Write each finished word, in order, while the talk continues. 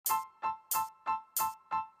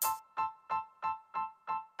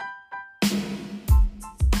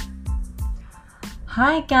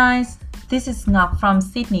Hi guys, this is Ngọc from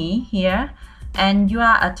Sydney here, and you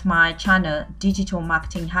are at my channel Digital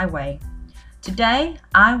Marketing Highway. Today,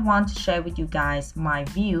 I want to share with you guys my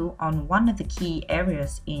view on one of the key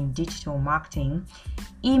areas in digital marketing,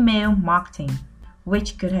 email marketing,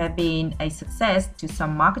 which could have been a success to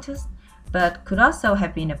some marketers, but could also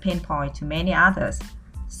have been a pain point to many others.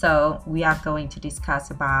 So we are going to discuss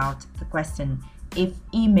about the question if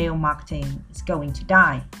email marketing is going to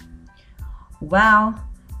die. Well,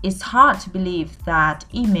 it's hard to believe that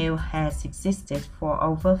email has existed for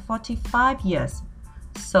over 45 years.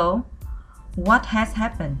 So, what has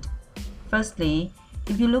happened? Firstly,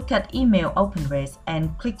 if you look at email open rates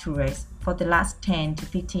and click-through rates for the last 10 to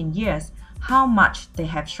 15 years, how much they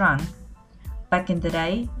have shrunk. Back in the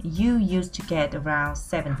day, you used to get around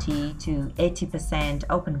 70 to 80%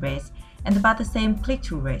 open rates and about the same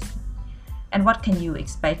click-through rates. And what can you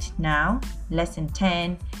expect now? Less than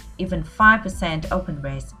 10, even 5% open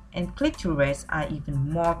rates, and click-through rates are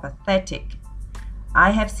even more pathetic.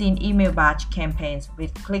 I have seen email batch campaigns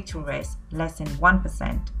with click-through rates less than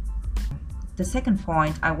 1%. The second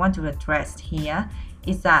point I want to address here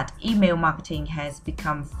is that email marketing has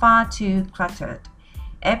become far too cluttered.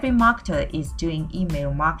 Every marketer is doing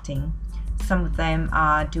email marketing. Some of them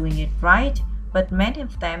are doing it right, but many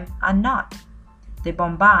of them are not. They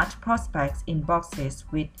bombard prospects' inboxes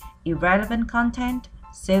with irrelevant content,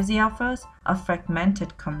 salesy offers, or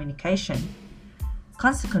fragmented communication.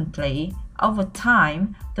 Consequently, over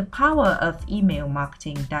time, the power of email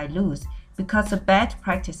marketing dilutes because of bad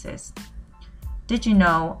practices. Did you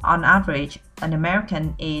know, on average, an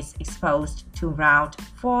American is exposed to around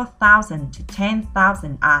 4,000 to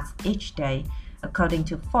 10,000 ads each day, according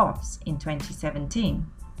to Forbes in 2017?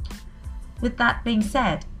 With that being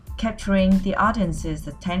said, capturing the audience's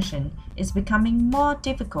attention is becoming more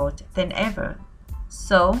difficult than ever.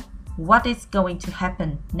 So, what is going to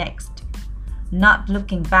happen next? Not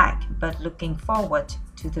looking back, but looking forward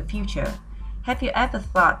to the future. Have you ever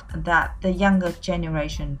thought that the younger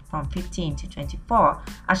generation from 15 to 24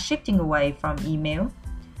 are shifting away from email?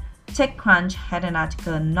 TechCrunch had an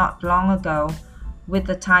article not long ago with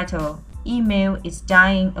the title, "Email is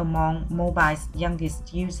Dying Among Mobile's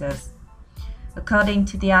Youngest Users." According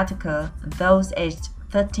to the article, those aged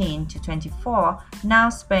 13 to 24 now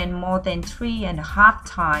spend more than 3.5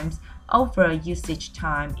 times overall usage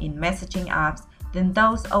time in messaging apps than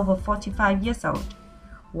those over 45 years old,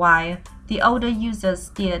 while the older users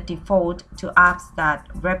still default to apps that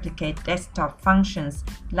replicate desktop functions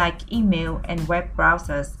like email and web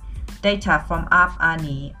browsers. Data from App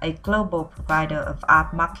Annie, a global provider of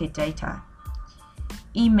app market data.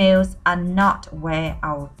 Emails are not where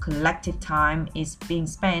our collective time is being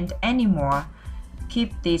spent anymore.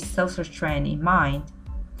 Keep this social trend in mind.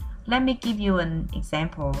 Let me give you an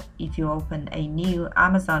example. If you open a new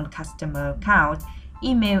Amazon customer account,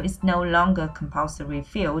 email is no longer a compulsory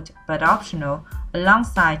field but optional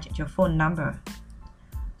alongside your phone number.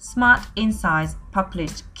 Smart Insights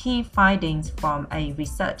published key findings from a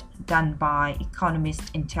research done by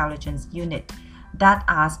Economist Intelligence Unit that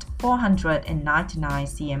asked 499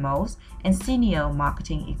 CMOs and senior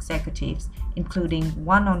marketing executives, including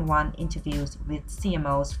one-on-one interviews with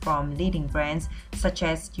CMOs from leading brands such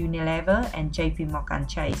as Unilever and JP Morgan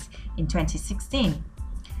Chase in 2016.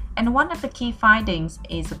 And one of the key findings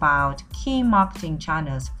is about key marketing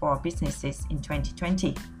channels for businesses in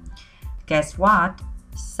 2020. Guess what?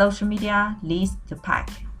 Social media leads the pack.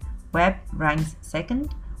 Web ranks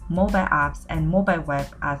second. Mobile apps and mobile web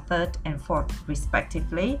are third and fourth,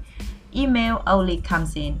 respectively. Email only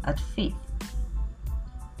comes in at fifth.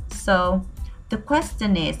 So, the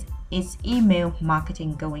question is email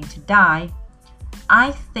marketing going to die?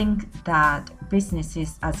 I think that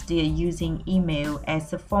businesses are still using email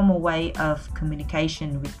as a formal way of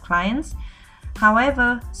communication with clients.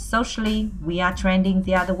 However, socially, we are trending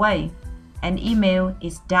the other way, and email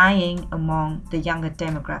is dying among the younger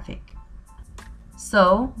demographic.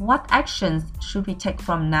 So, what actions should we take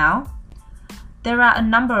from now? There are a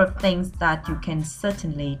number of things that you can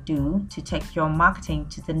certainly do to take your marketing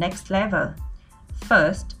to the next level.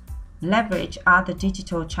 First, leverage other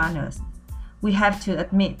digital channels. We have to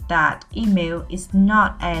admit that email is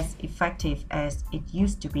not as effective as it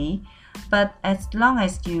used to be, but as long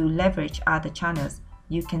as you leverage other channels,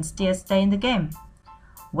 you can still stay in the game.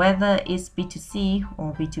 Whether it's B2C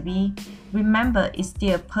or B2B, remember it's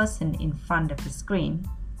still a person in front of the screen.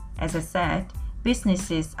 As I said,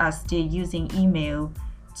 businesses are still using email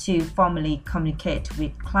to formally communicate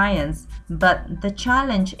with clients, but the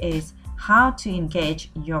challenge is how to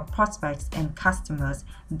engage your prospects and customers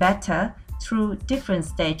better through different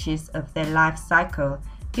stages of their life cycle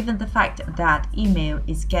given the fact that email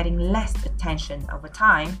is getting less attention over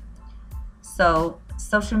time. So,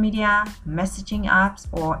 social media, messaging apps,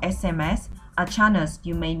 or SMS are channels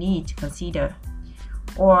you may need to consider.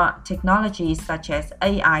 Or technologies such as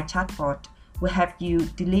AI chatbot will help you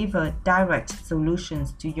deliver direct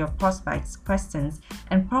solutions to your prospects' questions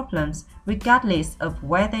and problems regardless of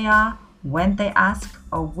where they are, when they ask,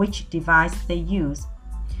 or which device they use.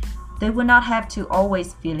 They will not have to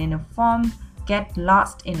always fill in a form, get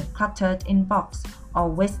lost in a cluttered inbox, or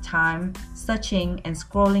waste time searching and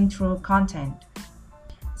scrolling through content.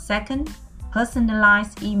 Second,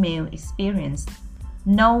 personalized email experience.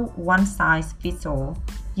 No one-size-fits-all.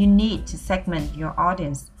 You need to segment your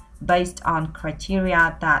audience based on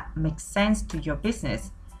criteria that make sense to your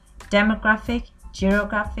business: demographic,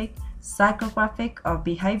 geographic, psychographic, or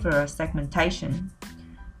behavioral segmentation.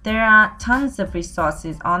 There are tons of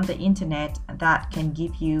resources on the internet that can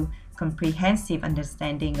give you comprehensive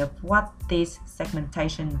understanding of what these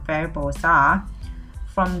segmentation variables are.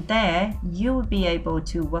 From there, you will be able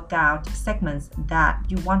to work out segments that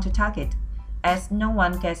you want to target, as no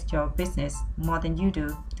one gets your business more than you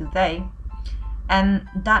do they? And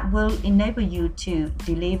that will enable you to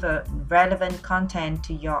deliver relevant content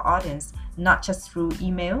to your audience, not just through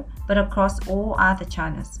email, but across all other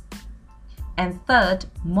channels. And third,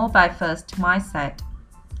 mobile-first mindset.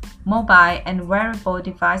 Mobile and wearable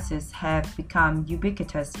devices have become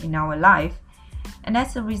ubiquitous in our life, and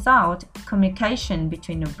as a result, communication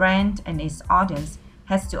between a brand and its audience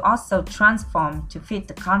has to also transform to fit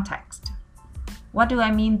the context. What do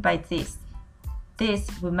I mean by this?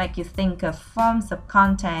 This will make you think of forms of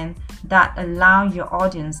content that allow your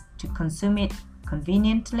audience to consume it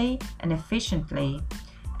conveniently and efficiently,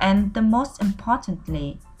 and the most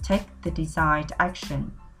importantly, take the desired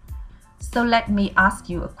action. So let me ask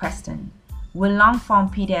you a question. Will long-form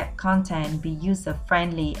PDF content be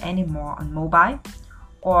user-friendly anymore on mobile?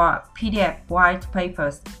 Or PDF white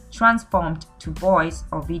papers transformed to voice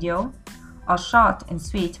or video? Or short and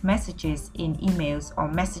sweet messages in emails or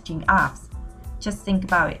messaging apps? Just think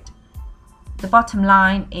about it. The bottom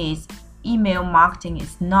line is email marketing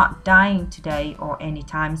is not dying today or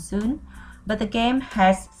anytime soon, but the game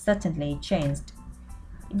has certainly changed.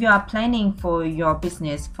 If you are planning for your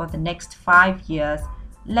business for the next 5 years,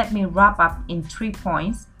 let me wrap up in 3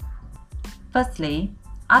 points. Firstly,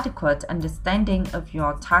 adequate understanding of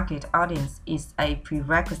your target audience is a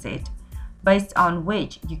prerequisite, based on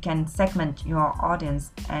which you can segment your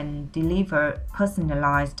audience and deliver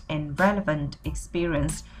personalized and relevant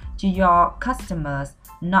experience to your customers,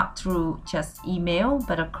 not through just email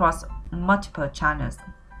but across multiple channels.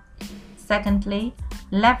 Secondly,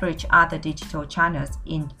 leverage other digital channels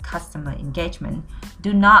in customer engagement.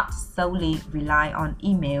 Do not solely rely on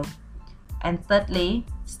email. And thirdly,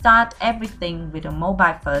 start everything with a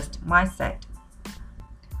mobile-first mindset.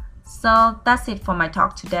 So that's it for my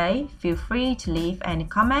talk today. Feel free to leave any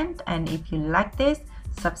comment, and if you like this,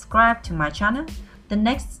 subscribe to my channel. The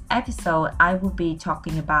next episode I will be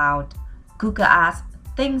talking about Google Ads,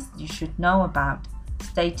 things you should know about.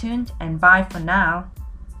 Stay tuned and bye for now.